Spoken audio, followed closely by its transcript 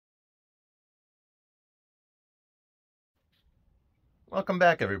Welcome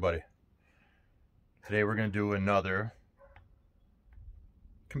back, everybody. Today we're going to do another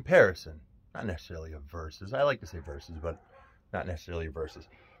comparison. Not necessarily of versus. I like to say versus, but not necessarily versus.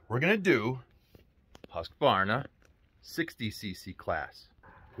 We're going to do Husqvarna 60cc class.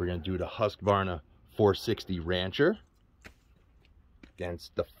 We're going to do the Husqvarna 460 Rancher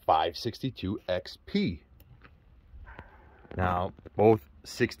against the 562 XP. Now, both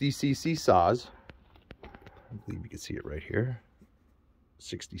 60cc saws. I believe you can see it right here.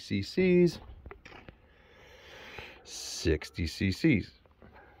 60 cc's, 60 cc's.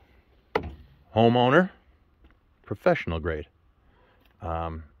 Homeowner, professional grade.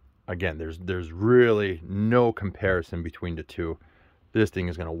 Again, there's really no comparison between the two. This thing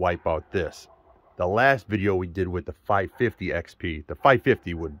is going to wipe out this. The last video we did with the 550 XP, the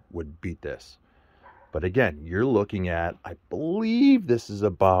 550 would beat this. But again, you're looking at, I believe this is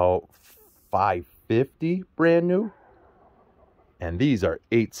about 550 brand new. And these are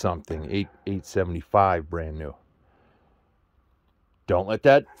 875 brand new. Don't let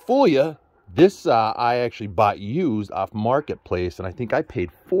that fool you. This I actually bought used off Marketplace, and I think I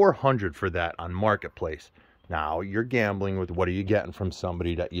paid $400 for that on Marketplace. Now, you're gambling with what are you getting from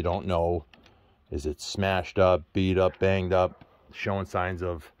somebody that you don't know. Is it smashed up, beat up, banged up, showing signs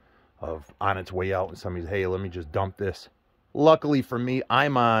of on its way out, and somebody's, hey, let me just dump this. Luckily for me,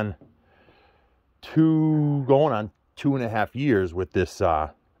 I'm on going on 2.5 years with this saw,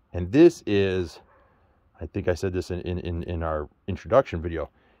 and this is, I think I said this in our introduction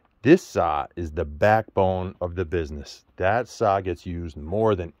video, this saw is the backbone of the business. That saw gets used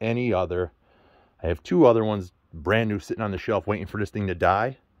more than any other. I have two other ones brand new sitting on the shelf waiting for this thing to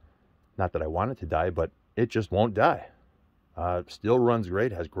die. Not that I want it to die, but it just won't die. Still runs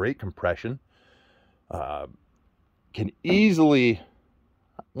great, has great compression, can easily,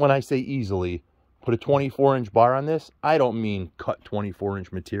 when I say easily, put a 24-inch bar on this. I don't mean cut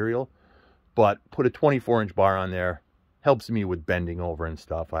 24-inch material, but put a 24-inch bar on there. Helps me with bending over and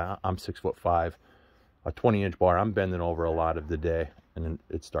stuff. I'm 6'5". A 20-inch bar, I'm bending over a lot of the day, and then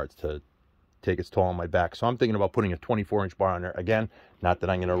it starts to take its toll on my back. So I'm thinking about putting a 24-inch bar on there. Again, not that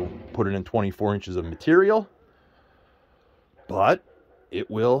I'm going to put it in 24 inches of material, but it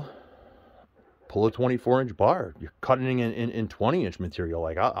will pull a 24-inch bar. You're cutting in 20-inch material.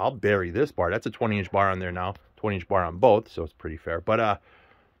 Like, I'll bury this bar. That's a 20-inch bar on there now. 20-inch bar on both, so it's pretty fair. But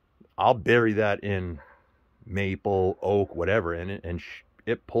I'll bury that in maple, oak, whatever, and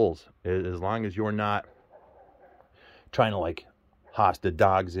it pulls. As long as you're not trying to, like, hoss the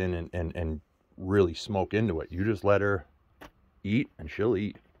dogs in and really smoke into it. You just let her eat, and she'll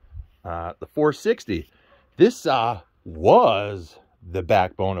eat. The 460. This saw was the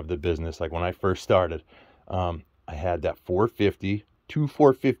backbone of the business. Like, when I first started, I had that 450, two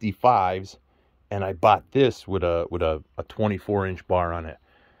 455s, and I bought this with a 24-inch bar on it.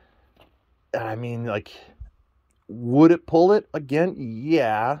 I mean, like, would it pull it again?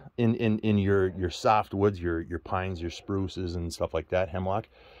 Yeah, in your softwoods, your pines, your spruces, and stuff like that, hemlock.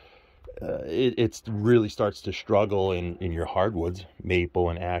 It really starts to struggle in your hardwoods,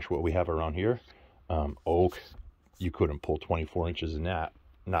 maple and ash, what we have around here. Oak, you couldn't pull 24 inches in that,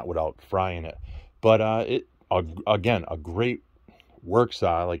 not without frying it. But again, a great work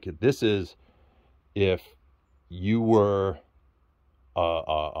saw. Like, this is, if you were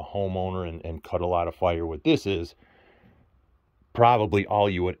a homeowner and cut a lot of fire with, this is probably all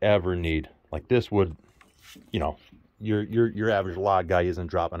you would ever need. Like, this would, you know, your average log guy isn't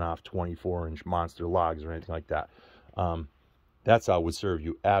dropping off 24-inch monster logs or anything like that. That saw would serve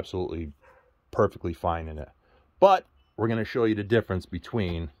you absolutely perfectly fine in it. But we're going to show you the difference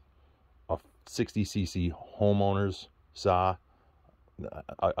between a 60cc homeowner's saw,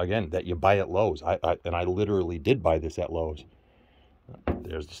 again, that you buy at Lowe's. And I literally did buy this at Lowe's.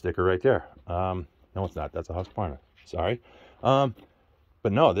 There's the sticker right there. No, it's not. That's a Husqvarna. Sorry. But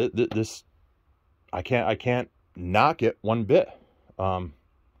no, this I can't knock it one bit.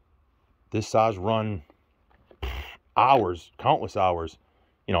 This saw's run hours, countless hours.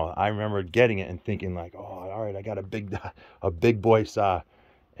 You know, I remember getting it and thinking, like, oh, all right, I got a big boy saw,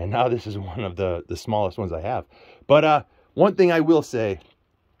 and now this is one of the smallest ones I have. But one thing I will say,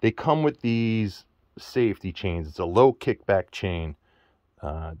 they come with these safety chains. It's a low kickback chain.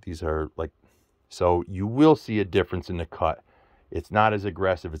 These are like, so you will see a difference in the cut. It's not as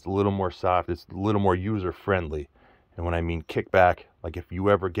aggressive. It's a little more soft. It's a little more user friendly. And when I mean kickback, like, if you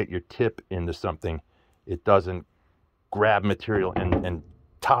ever get your tip into something, it doesn't grab material and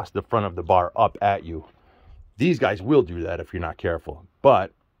toss the front of the bar up at you. These guys will do that if you're not careful,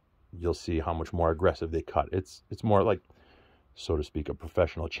 but you'll see how much more aggressive they cut. It's more like, so to speak, a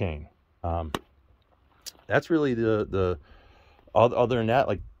professional chain. That's really the Other than that,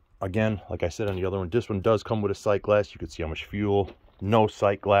 like, again, like I said on the other one, this one does come with a sight glass. You can see how much fuel. No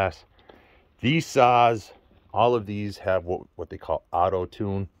sight glass. These saws, all of these have what they call auto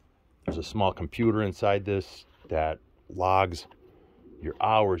tune. There's a small computer inside this that logs your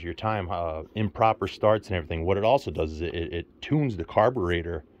hours, your time, improper starts and everything. What it also does is it tunes the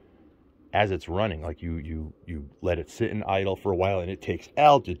carburetor as it's running. Like you let it sit in idle for a while, and it takes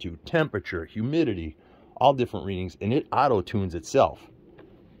altitude, temperature, humidity, all different readings, and it auto tunes itself.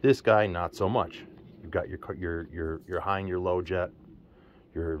 This guy, not so much. You've got your high and your low jet,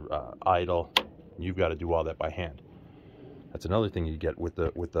 your idle. You've got to do all that by hand. That's another thing you get with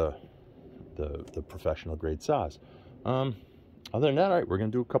the professional grade saws. Other than that, all right, we're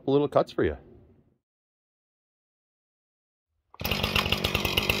gonna do a couple little cuts for you.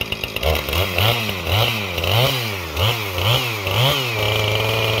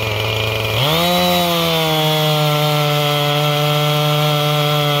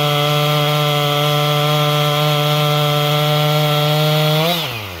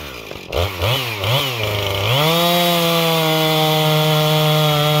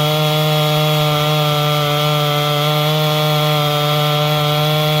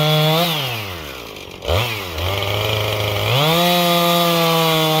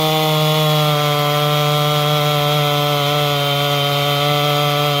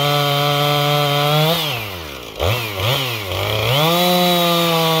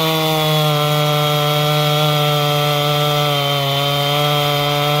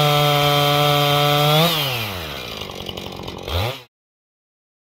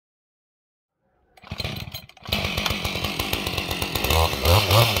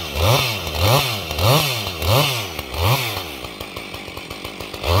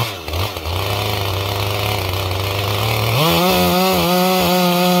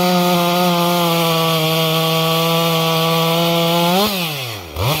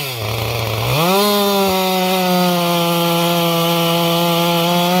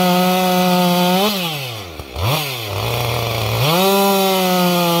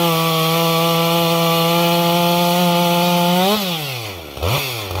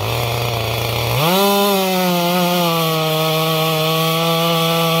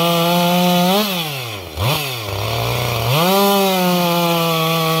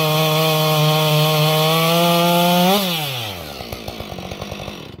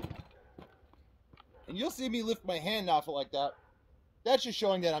 And you'll see me lift my hand off it like that. That's just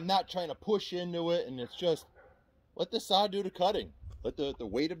showing that I'm not trying to push into it, and it's just let the saw do the cutting. Let the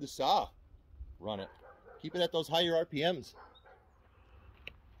weight of the saw run it. Keep it at those higher RPMs.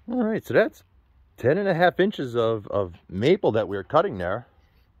 All right, so that's 10.5 inches of maple that we're cutting there.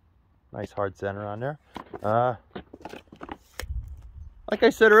 Nice hard center on there. Like I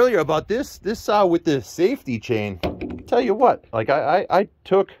said earlier about this saw with the safety chain, tell you what, like I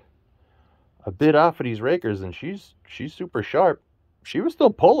took a bit off of these rakers, and she's super sharp. She was still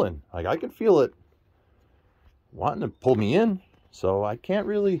pulling. Like I could feel it wanting to pull me in. So I can't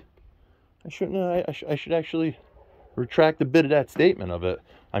really, I should actually retract a bit of that statement of it.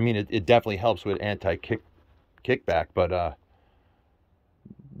 I mean, it definitely helps with kickback, but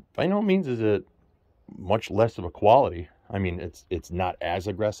by no means is it much less of a quality. I mean, it's not as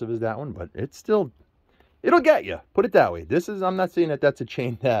aggressive as that one, but it's still, it'll get you. Put it that way. This is, I'm not saying that that's a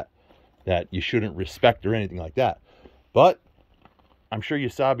chain that you shouldn't respect or anything like that, but I'm sure you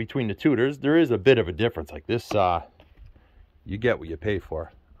saw between the two, there is a bit of a difference. Like this saw, you get what you pay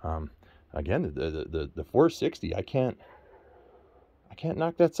for. Again, the 460, I can't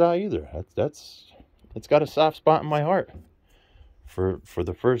knock that saw either. It's got a soft spot in my heart. For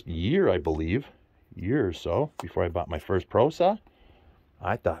the first year, I believe, year or so before I bought my first pro saw,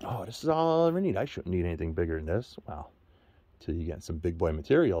 I thought, oh, this is all I ever need. I shouldn't need anything bigger than this. Well, till you get some big boy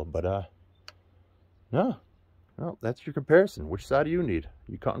material, but no, that's your comparison. Which saw do you need?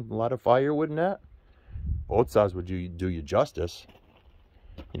 You cutting a lot of firewood in that? Both saws would do you justice.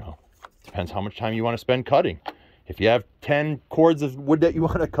 You know, depends how much time you want to spend cutting. If you have 10 cords of wood that you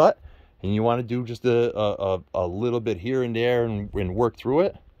want to cut, and you want to do just a little bit here and there and work through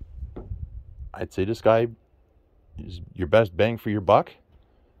it, I'd say this guy is your best bang for your buck.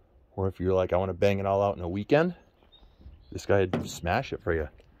 Or if you're like, I want to bang it all out in a weekend, this guy would smash it for you.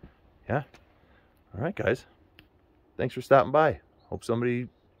 Yeah. All right, guys. Thanks for stopping by. Hope somebody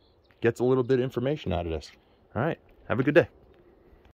gets a little bit of information out of this. All right. Have a good day.